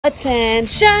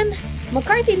Attention!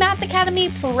 McCarthy Math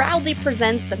Academy proudly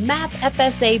presents the Math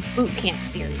FSA Bootcamp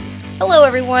series. Hello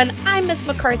everyone, I'm Miss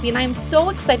McCarthy and I'm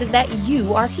so excited that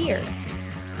you are here.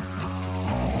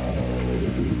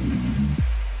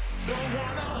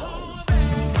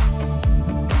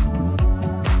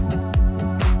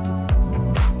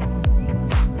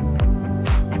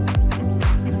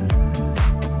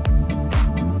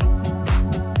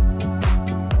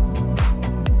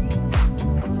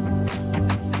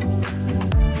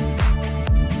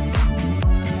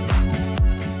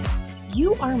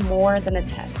 You are more than a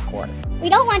test score. We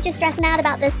don't want you stressing out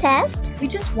about this test. We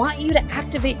just want you to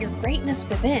activate your greatness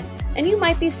within. And you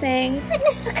might be saying, But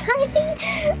Miss McCarthy,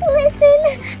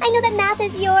 listen, I know that math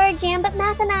is your jam, but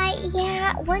math and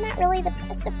I, we're not really the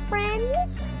best of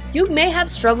friends. You may have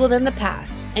struggled in the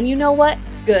past, and you know what?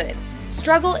 Good.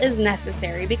 Struggle is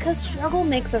necessary because struggle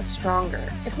makes us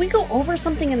stronger. If we go over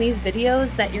something in these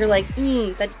videos that you're like,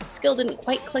 that skill didn't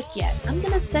quite click yet, I'm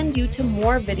gonna send you to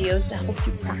more videos to help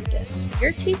you practice.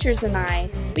 Your teachers and I,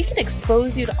 we can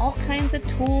expose you to all kinds of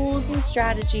tools and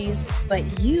strategies,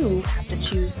 but you have to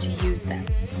choose to use them.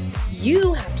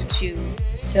 You have to choose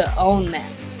to own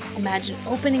them. Imagine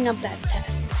opening up that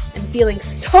test and feeling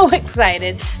so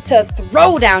excited to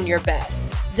throw down your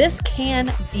best. This can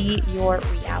be your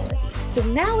reality. So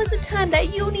now is the time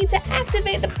that you need to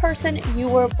activate the person you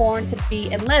were born to be,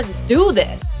 and let's do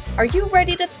this. Are you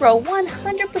ready to throw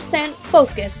 100%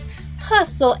 focus,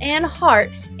 hustle, and heart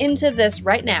into this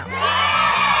right now?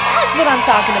 That's what I'm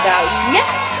talking about,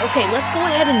 yes! Okay, let's go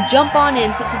ahead and jump on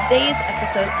into today's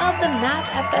episode of the Math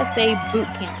FSA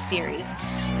Bootcamp series.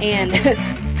 And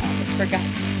I almost forgot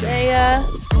to say,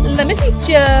 let me teach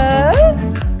ya!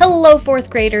 Hello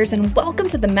 4th graders and welcome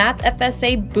to the Math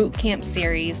FSA Bootcamp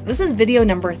series. This is video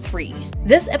number 3.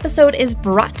 This episode is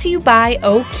brought to you by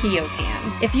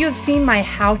FSA. If you have seen my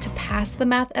How to Pass the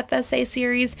Math FSA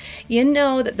series, you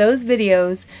know that those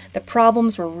videos, the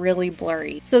problems were really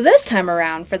blurry. So this time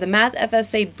around for the Math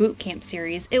FSA Bootcamp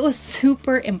series, it was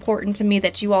super important to me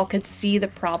that you all could see the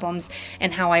problems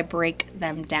and how I break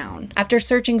them down. After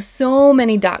searching so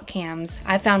many dot cams,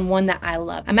 I found one that I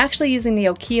love. I'm actually using the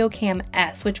FSA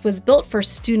S, which was built for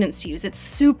students to use. It's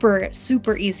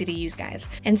super easy to use, guys.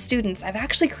 And students, I've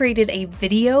actually created a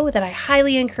video that I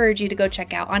highly encourage you to go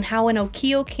check out on how an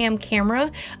FSA camera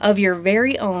of your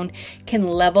very own can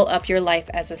level up your life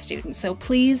as a student. So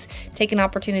please take an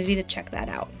opportunity to check that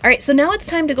out. All right, so now it's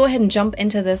time to go ahead and jump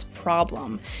into this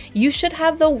problem. You should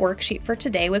have the worksheet for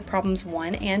today with problems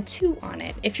 1 and 2 on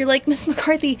it. If you're like, Miss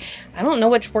McCarthy, I don't know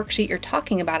which worksheet you're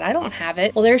talking about. I don't have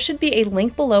it. Well, there should be a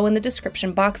link below in the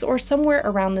description box or somewhere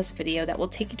around this video that will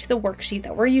take you to the worksheet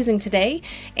that we're using today,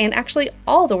 and actually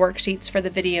all the worksheets for the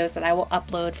videos that I will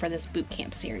upload for this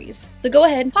bootcamp series. So go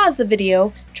ahead, pause the video,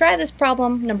 try this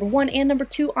problem number 1 and number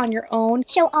 2 on your own.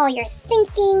 Show all your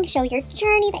thinking, show your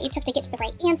journey that you took to get to the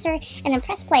right answer, and then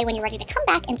press play when you're ready to come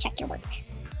back and check your work.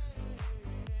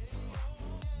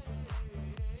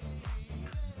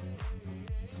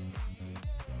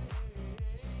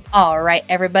 All right,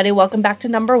 everybody, welcome back to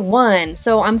number 1.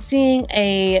 So I'm seeing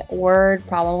a word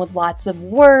problem with lots of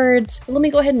words. So let me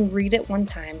go ahead and read it one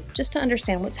time just to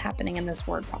understand what's happening in this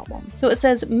word problem. So it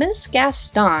says, Miss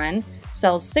Gaston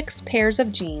sells 6 pairs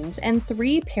of jeans and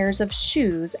 3 pairs of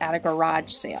shoes at a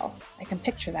garage sale. I can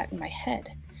picture that in my head.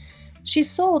 She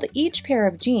sold each pair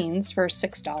of jeans for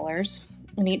 $6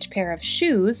 and each pair of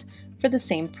shoes for the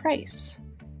same price.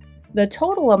 The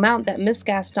total amount that Miss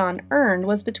Gaston earned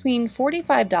was between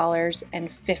 $45 and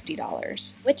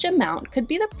 $50. Which amount could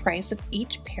be the price of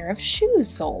each pair of shoes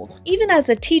sold? Even as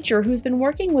a teacher who's been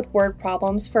working with word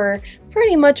problems for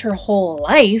pretty much her whole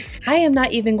life, I am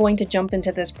not even going to jump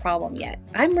into this problem yet.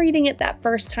 I'm reading it that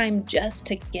first time just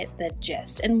to get the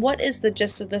gist. And what is the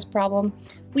gist of this problem?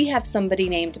 We have somebody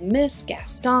named Miss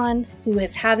Gaston who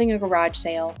is having a garage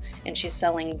sale and she's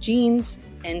selling jeans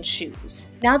and shoes.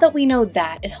 Now that we know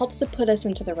that, it helps to put us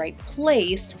into the right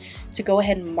place to go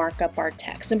ahead and mark up our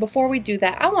text. And before we do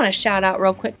that, I want to shout out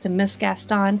real quick to Miss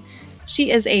Gaston.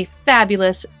 She is a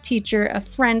fabulous teacher, a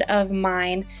friend of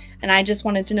mine, and I just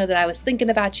wanted to know that I was thinking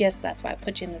about you, so that's why I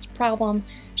put you in this problem.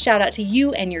 Shout out to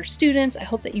you and your students. I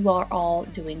hope that you are all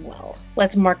doing well.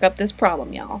 Let's mark up this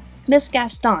problem, y'all. Miss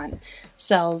Gaston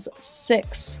sells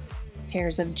 6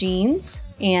 pairs of jeans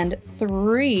and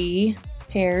 3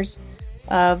 pairs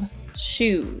of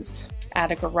shoes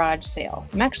at a garage sale.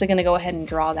 I'm actually going to go ahead and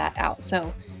draw that out.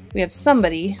 So we have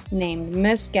somebody named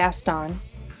Miss Gaston.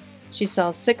 She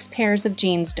sells 6 pairs of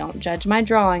jeans. Don't judge my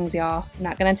drawings, y'all. I'm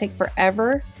not going to take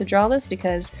forever to draw this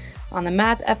because On the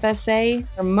Math FSA,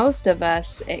 for most of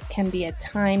us, it can be a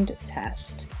timed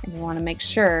test. And we want to make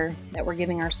sure that we're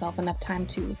giving ourselves enough time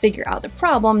to figure out the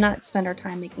problem, not spend our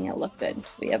time making it look good.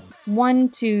 We have 1,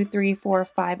 2, 3, 4,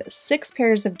 5, 6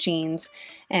 pairs of jeans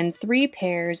and 3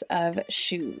 pairs of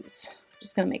shoes.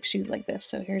 Just gonna make shoes like this.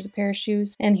 So here's a pair of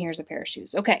shoes and here's a pair of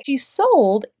shoes. Okay, she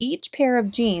sold each pair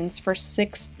of jeans for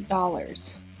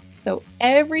 $6. So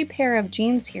every pair of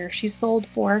jeans here she sold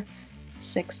for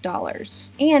 $6.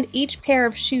 And each pair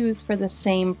of shoes for the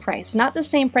same price. Not the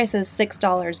same price as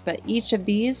 $6, but each of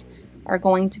these are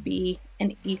going to be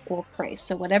an equal price.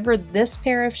 So whatever this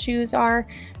pair of shoes are,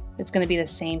 it's gonna be the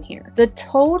same here. The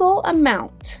total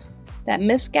amount that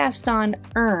Miss Gaston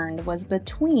earned was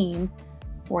between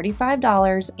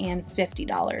 $45 and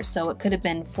 $50. So it could have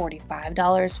been $45,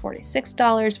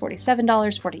 $46,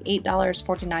 $47, $48,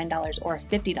 $49, or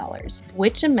 $50.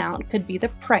 Which amount could be the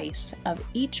price of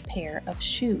each pair of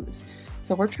shoes?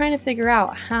 So we're trying to figure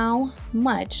out how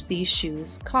much these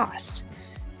shoes cost.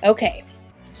 Okay,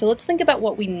 so let's think about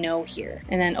what we know here.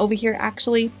 And then over here,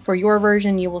 actually, for your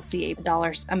version, you will see a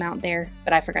dollar amount there,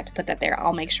 but I forgot to put that there.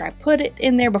 I'll make sure I put it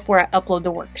in there before I upload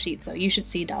the worksheet. So you should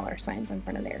see dollar signs in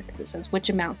front of there because it says which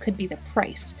amount could be the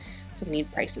price. So we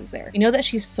need prices there. We know that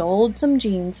she sold some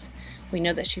jeans. We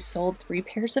know that she sold 3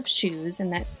 pairs of shoes,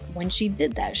 and that when she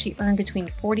did that, she earned between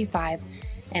 $45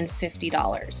 and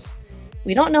 $50.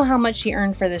 We don't know how much she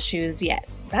earned for the shoes yet.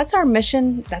 That's our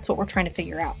mission. That's what we're trying to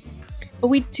figure out. But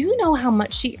we do know how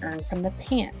much she earned from the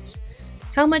pants.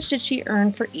 How much did she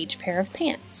earn for each pair of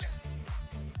pants?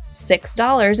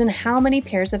 $6. And how many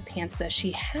pairs of pants does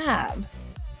she have?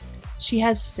 She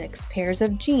has 6 pairs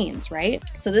of jeans, right?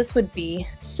 So this would be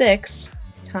 6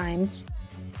 times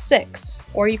 6.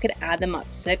 Or you could add them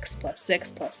up, 6 plus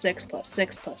 6 plus 6 plus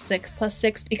 6 plus 6 plus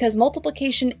 6, because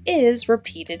multiplication is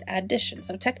repeated addition.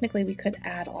 So technically we could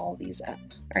add all these up.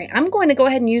 All right, I'm going to go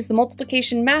ahead and use the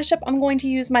multiplication mashup. I'm going to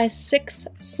use my 6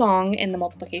 song in the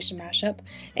multiplication mashup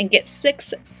and get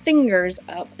 6 fingers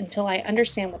up until I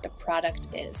understand what the product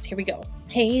is. Here we go.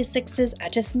 Hey sixes, I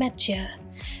just met ya.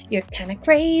 You're kind of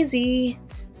crazy.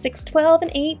 6, 12,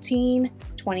 and 18,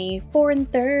 24, and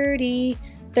 30.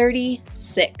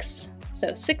 36.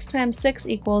 So 6 times 6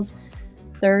 equals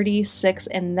 36,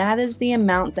 and that is the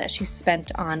amount that she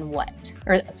spent on what?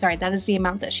 Or sorry, that is the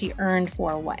amount that she earned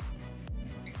for what?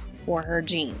 For her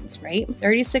jeans, right?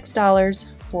 $36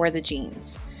 for the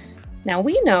jeans. Now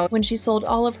we know when she sold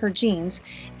all of her jeans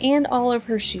and all of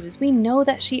her shoes, we know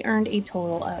that she earned a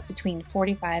total of between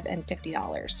 $45 and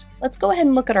 $50. Let's go ahead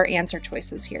and look at our answer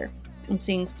choices here. I'm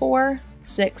seeing 4,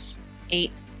 6,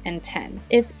 8, and 10.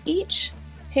 If each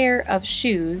pair of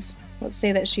shoes, let's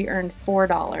say that she earned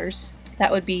 $4, that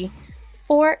would be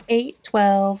 4, 8,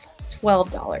 12,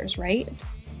 $12, right?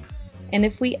 And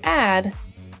if we add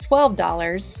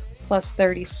 $12 plus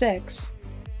 36,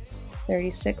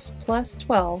 36 plus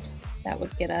 12, that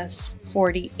would get us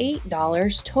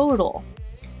 $48 total.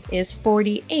 Is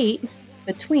 48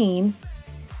 between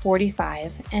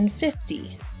 45 and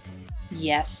 50?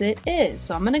 Yes, it is.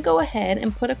 So I'm going to go ahead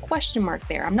and put a question mark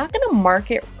there. I'm not going to mark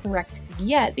it correct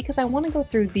yet because I want to go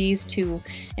through these two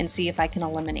and see if I can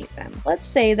eliminate them. Let's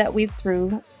say that we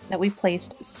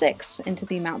placed 6 into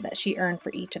the amount that she earned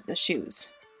for each of the shoes.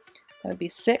 That would be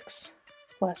 6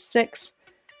 plus 6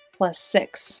 plus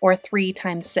 6, or 3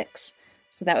 times 6.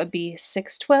 So that would be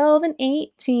 6, 12, and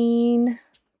 $18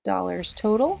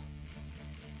 total,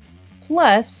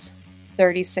 plus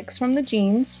 36 from the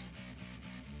jeans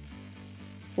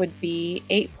would be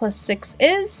 8 plus 6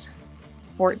 is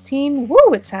 14. Woo,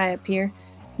 it's high up here.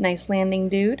 Nice landing,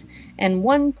 dude. And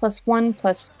 1 plus 1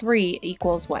 plus 3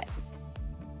 equals what?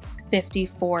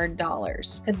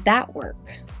 $54. Could that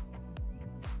work?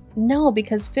 No,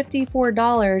 because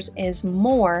 $54 is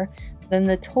more than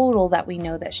the total that we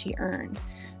know that she earned.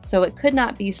 So it could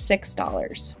not be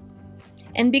 $6.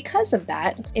 And because of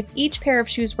that, if each pair of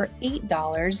shoes were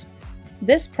 $8,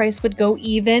 this price would go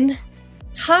even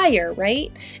higher, right?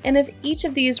 And if each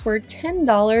of these were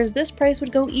 $10, this price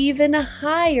would go even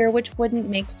higher, which wouldn't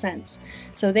make sense.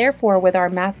 So therefore, with our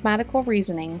mathematical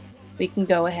reasoning, we can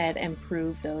go ahead and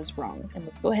prove those wrong. And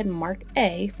let's go ahead and mark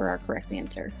A for our correct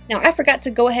answer. Now, I forgot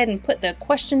to go ahead and put the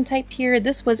question type here.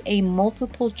 This was a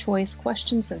multiple choice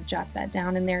question, so jot that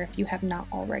down in there if you have not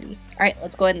already. All right,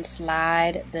 let's go ahead and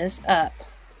slide this up.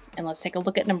 And let's take a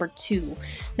look at number 2.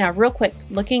 Now, real quick,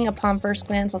 looking upon first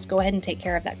glance, let's go ahead and take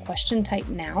care of that question type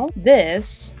now.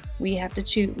 This, we have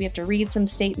to read some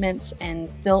statements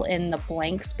and fill in the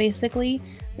blanks, basically.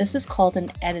 This is called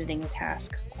an editing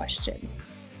task question.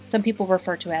 Some people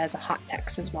refer to it as a hot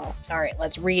text as well. All right,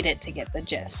 let's read it to get the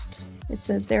gist. It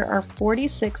says there are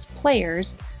 46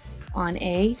 players on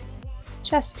a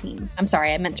chess team. I'm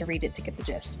sorry, I meant to read it to get the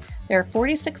gist. There are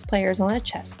 46 players on a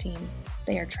chess team.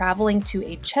 They are traveling to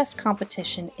a chess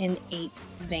competition in 8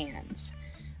 vans.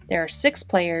 There are 6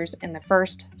 players in the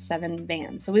first 7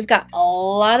 vans. So we've got a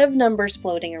lot of numbers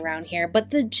floating around here,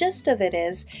 but the gist of it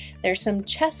is there's some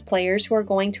chess players who are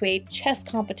going to a chess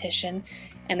competition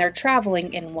and they're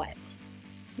traveling in what?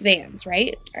 Vans,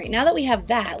 right? All right, now that we have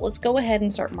that, let's go ahead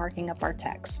and start marking up our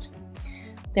text.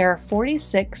 There are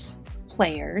 46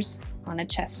 players on a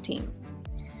chess team.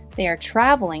 They are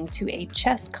traveling to a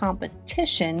chess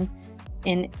competition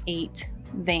in 8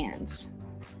 vans.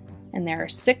 And there are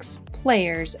 6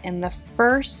 players in the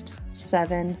first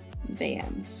 7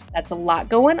 vans. That's a lot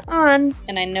going on,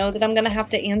 and I know that I'm gonna have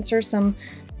to answer some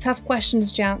tough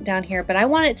questions down here, but I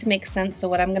want it to make sense, so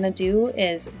what I'm gonna do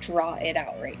is draw it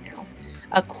out right now.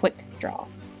 A quick draw.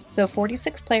 So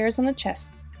 46 players on the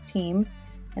chess team,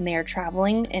 and they are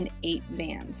traveling in 8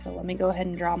 vans. So let me go ahead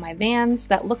and draw my vans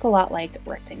that look a lot like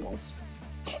rectangles.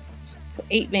 So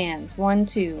 8 vans, 1,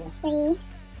 2, 3,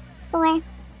 4,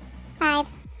 5,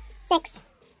 6,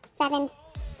 7,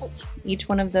 8. Each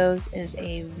one of those is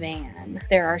a van.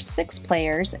 There are 6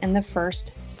 players in the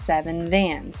first 7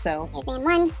 vans. So there's van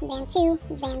 1, van 2,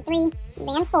 van 3,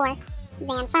 van 4,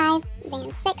 van 5,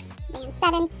 van 6, van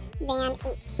 7, van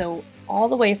 8. So all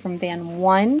the way from van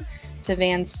 1 to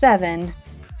van 7,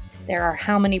 there are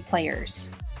how many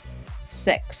players?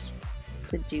 6.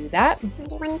 To do that,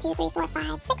 1, 2, 3, 4,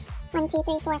 5, 6. 1, 2,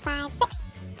 3, 4, 5, 6.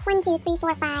 1, 2, 3,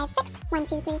 4, 5, 6. 1,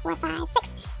 2, 3, 4, 5,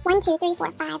 6. 1, 2, 3,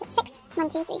 4, 5, 6. 1,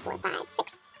 2, 3, 4, 5,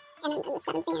 6. And in the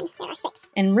 7th van, there are 6.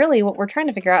 And really what we're trying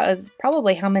to figure out is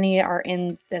probably how many are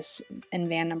in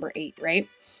van number 8, right?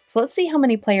 So let's see how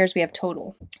many players we have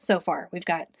total so far. We've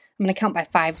got, I'm going to count by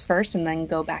 5s first and then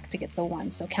go back to get the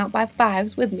 1s. So count by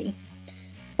 5s with me.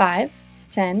 5,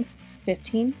 10,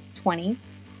 15, 20,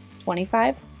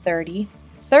 25, 30,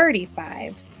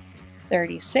 35,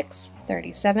 36,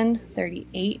 37,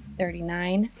 38,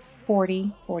 39,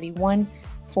 40, 41,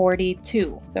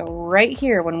 42. So right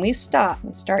here, when we start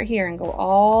here and go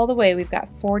all the way, we've got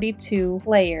 42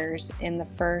 players in the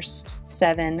first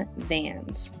 7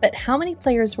 vans. But how many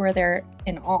players were there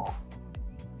in all?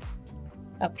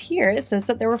 Up here, it says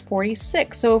that there were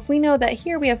 46. So if we know that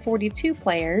here we have 42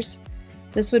 players,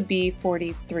 this would be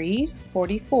 43,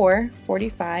 44,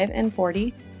 45, and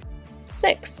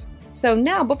 46. So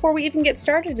now, before we even get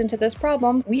started into this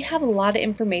problem, we have a lot of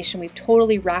information. We've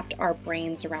totally wrapped our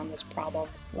brains around this problem.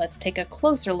 Let's take a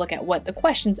closer look at what the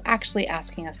question's actually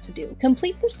asking us to do.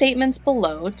 Complete the statements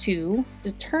below to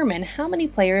determine how many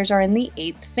players are in the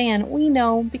 8th van. We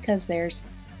know because there's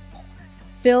 4.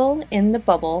 Fill in the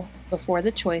bubble before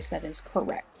the choice that is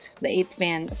correct. The 8th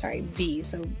van, sorry, V.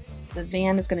 So the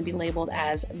van is going to be labeled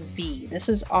as V. This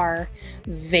is our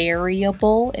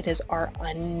variable. It is our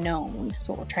unknown. That's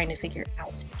what we're trying to figure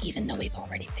out, even though we've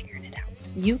already figured it out.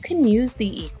 You can use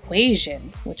the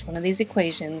equation, which one of these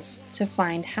equations, to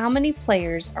find how many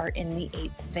players are in the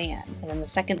 8th van. And then the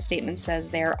second statement says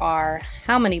there are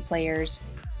how many players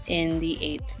in the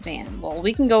 8th van. Well,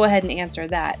 we can go ahead and answer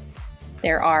that.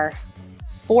 There are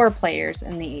 4 players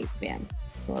in the 8th van.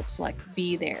 So let's select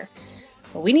B there.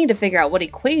 But we need to figure out what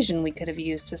equation we could have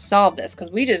used to solve this,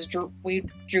 because we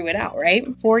drew it out, right?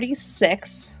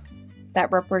 46, that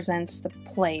represents the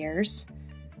players.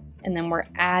 And then we're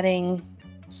adding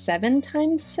 7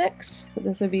 times 6. So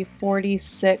this would be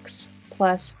 46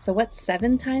 plus, so what's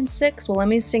 7 times 6? Well, let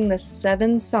me sing the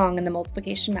 7 song in the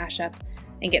multiplication mashup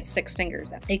and get 6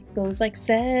 fingers up. It goes like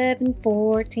 7,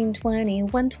 14,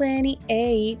 21,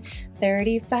 28,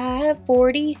 35,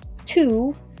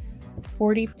 42,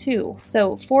 42.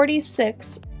 So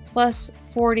 46 plus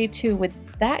 42, would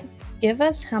that give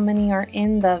us how many are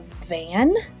in the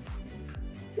van?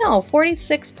 No,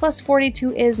 46 plus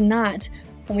 42 is not.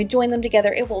 When we join them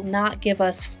together, it will not give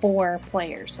us 4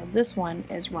 players. So this one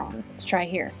is wrong. Let's try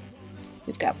here.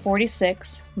 We've got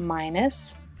 46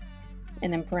 minus,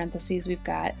 and in parentheses, we've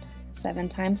got 7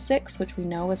 times 6, which we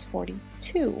know is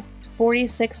 42.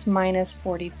 46 minus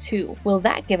 42. Will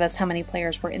that give us how many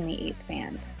players were in the 8th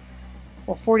van?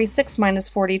 Well, 46 minus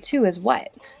 42 is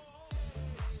what?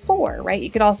 4, right? You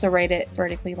could also write it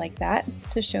vertically like that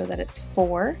to show that it's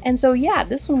 4. And so yeah,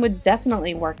 this one would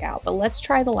definitely work out, but let's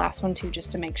try the last one too,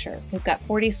 just to make sure. We've got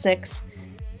 46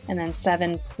 and then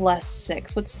 7 plus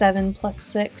 6. What's 7 plus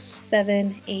 6?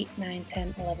 7, 8, 9,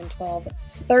 10, 11, 12,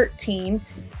 13.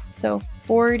 So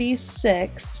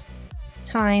 46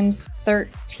 times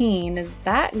 13, is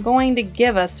that going to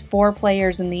give us 4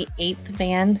 players in the 8th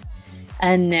van?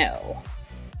 No.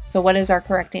 So what is our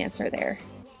correct answer there?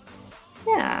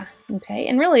 Yeah, okay.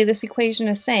 And really this equation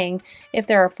is saying if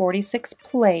there are 46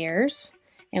 players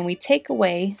and we take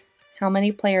away how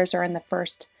many players are in the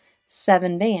first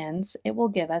 7 bands, it will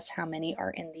give us how many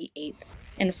are in the 8th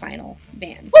and final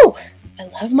band. Woo! I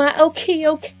love my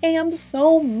Bootcamp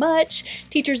so much.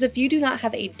 Teachers, if you do not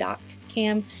have a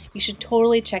Bootcamp, you should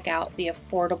totally check out the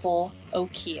affordable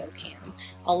Bootcamp.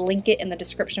 I'll link it in the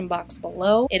description box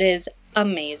below. It is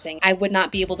amazing. I would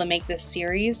not be able to make this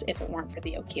series if it weren't for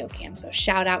the Bootcamp, so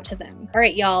shout out to them. All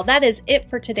right, y'all, that is it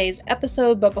for today's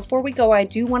episode, but before we go, I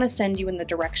do want to send you in the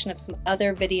direction of some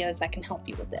other videos that can help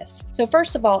you with this. So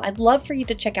first of all, I'd love for you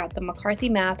to check out the McCarthy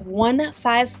Math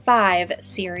 155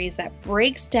 series that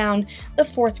breaks down the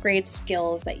 4th grade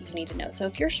skills that you need to know. So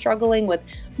if you're struggling with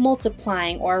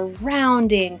multiplying or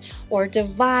rounding or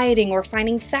dividing or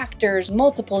finding factors,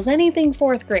 multiples, anything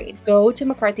 4th grade, go to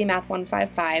McCarthy Math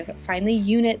 155, find the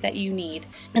unit that you need,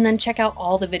 and then check out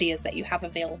all the videos that you have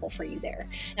available for you there.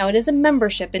 Now, it is a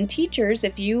membership, and teachers,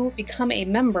 if you become a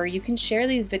member, you can share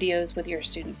these videos with your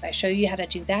students. I show you how to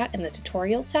do that in the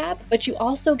tutorial tab, but you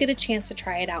also get a chance to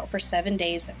try it out for 7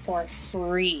 days for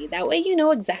free. That way you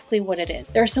know exactly what it is.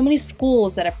 There are so many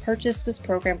schools that have purchased this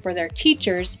program for their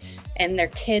teachers, and their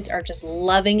kids are just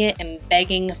loving it and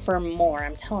begging for more.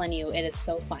 I'm telling you, it is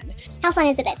so fun. How fun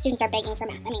is it that students are begging for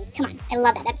math? I mean, come on, I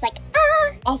love that. That's like,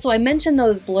 ah! Also, I mentioned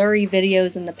those blurry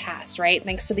videos in the past, right?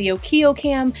 Thanks to the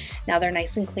Bootcamp, now they're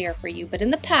nice and clear for you. But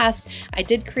in the past, I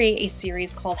did create a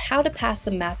series called How to Pass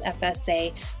the Math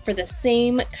FSA for the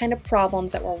same kind of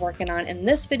problems that we're working on in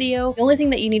this video. The only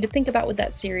thing that you need to think about with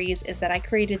that series is that I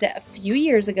created it a few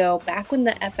years ago, back when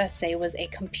the FSA was a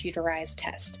computerized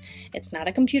test. It's not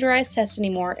a computerized test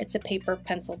anymore, it's a paper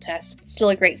pencil test. It's still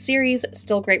a great series,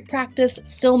 still great practice,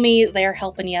 still me there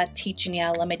helping you, teaching you,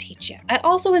 let me teach you. I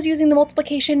also was using the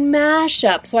multiplication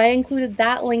mashup, so I included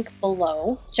that link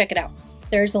below. Check it out.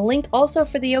 There's a link also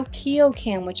for the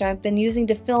Bootcamp, which I've been using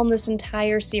to film this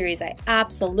entire series. I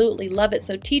absolutely love it.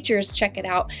 So teachers, check it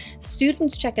out.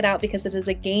 Students, check it out, because it is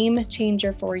a game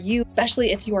changer for you,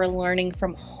 especially if you are learning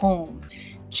from home.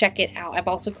 Check it out. I've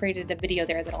also created a video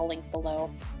there that I'll link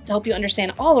below to help you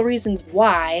understand all the reasons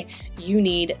why you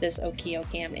need this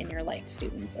Bootcamp in your life,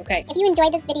 students. Okay. If you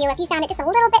enjoyed this video, if you found it just a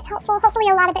little bit helpful, hopefully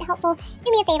a lot of it helpful,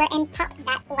 do me a favor and pop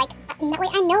that like button. That way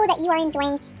I know that you are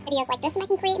enjoying videos like this and I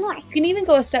can create more. You can even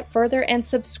go a step further and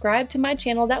subscribe to my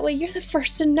channel. That way you're the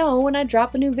first to know when I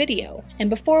drop a new video. And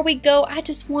before we go, I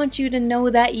just want you to know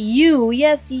that you,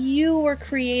 yes, you were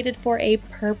created for a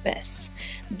purpose.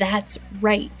 That's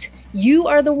right. You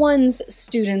are the ones,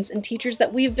 students and teachers,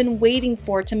 that we've been waiting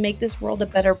for to make this world a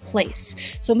better place.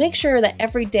 So make sure that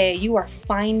every day you are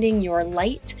finding your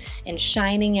light and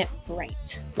shining it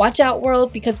bright. Watch out,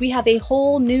 world, because we have a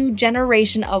whole new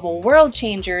generation of world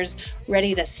changers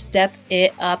ready to step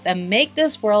it up and make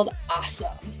this world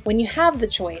awesome. When you have the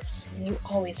choice, and you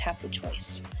always have the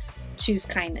choice, choose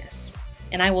kindness.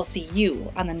 And I will see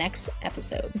you on the next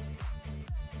episode.